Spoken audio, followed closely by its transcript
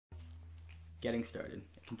Getting started,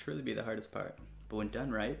 it can truly be the hardest part, but when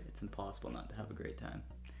done right, it's impossible not to have a great time.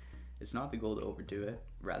 It's not the goal to overdo it,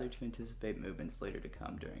 rather to anticipate movements later to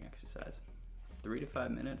come during exercise. 3 to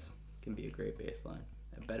 5 minutes can be a great baseline.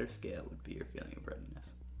 A better scale would be your feeling of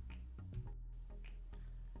readiness.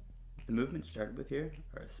 The movements started with here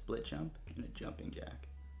are a split jump and a jumping jack,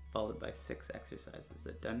 followed by 6 exercises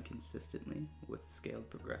that, done consistently with scaled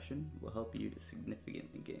progression, will help you to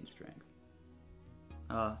significantly gain strength.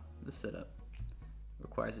 The sit-up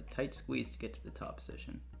requires a tight squeeze to get to the top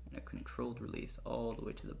position and a controlled release all the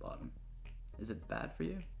way to the bottom. Is it bad for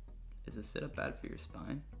you? Is a sit-up bad for your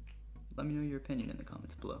spine? Let me know your opinion in the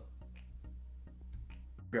comments below.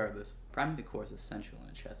 Regardless, priming the core is essential in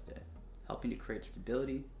a chest day, helping to create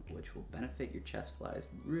stability, which will benefit your chest flies,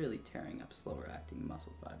 really tearing up slower acting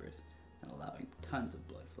muscle fibers and allowing tons of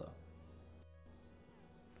blood flow.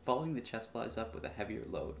 Following the chest flies up with a heavier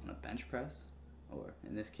load on a bench press, or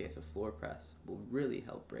in this case a floor press, will really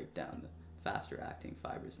help break down the faster acting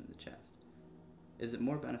fibers in the chest. Is it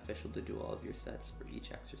more beneficial to do all of your sets for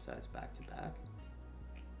each exercise back to back?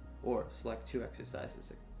 Or select 2 exercises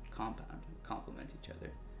that complement each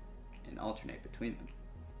other and alternate between them?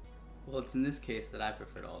 Well, it's in this case that I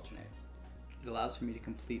prefer to alternate. It allows for me to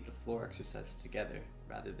complete the floor exercises together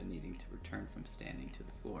rather than needing to return from standing to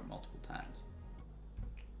the floor multiple times.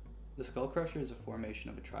 The skull crusher is a formation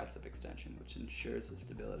of a tricep extension which ensures the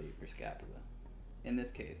stability of your scapula. In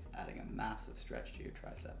this case, adding a massive stretch to your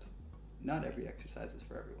triceps. Not every exercise is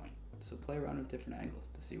for everyone, so play around with different angles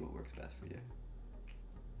to see what works best for you.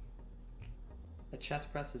 A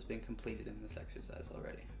chest press has been completed in this exercise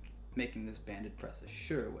already, making this banded press a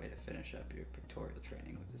sure way to finish up your pectoral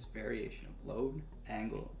training with this variation of load,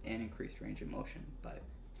 angle, and increased range of motion by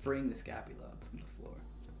freeing the scapula up from the floor.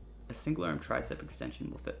 A single arm tricep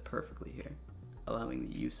extension will fit perfectly here, allowing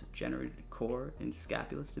the use of generated core and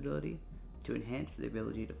scapula stability to enhance the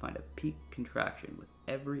ability to find a peak contraction with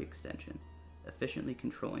every extension, efficiently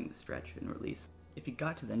controlling the stretch and release. If you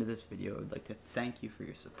got to the end of this video, I would like to thank you for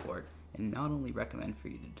your support and not only recommend for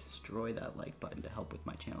you to destroy that like button to help with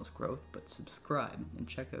my channel's growth, but subscribe and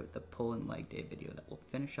check out the pull and leg day video that will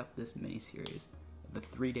finish up this mini series of the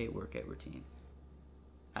 3-day workout routine.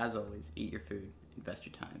 As always, eat your food, invest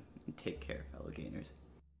your time, and take care, fellow gainers.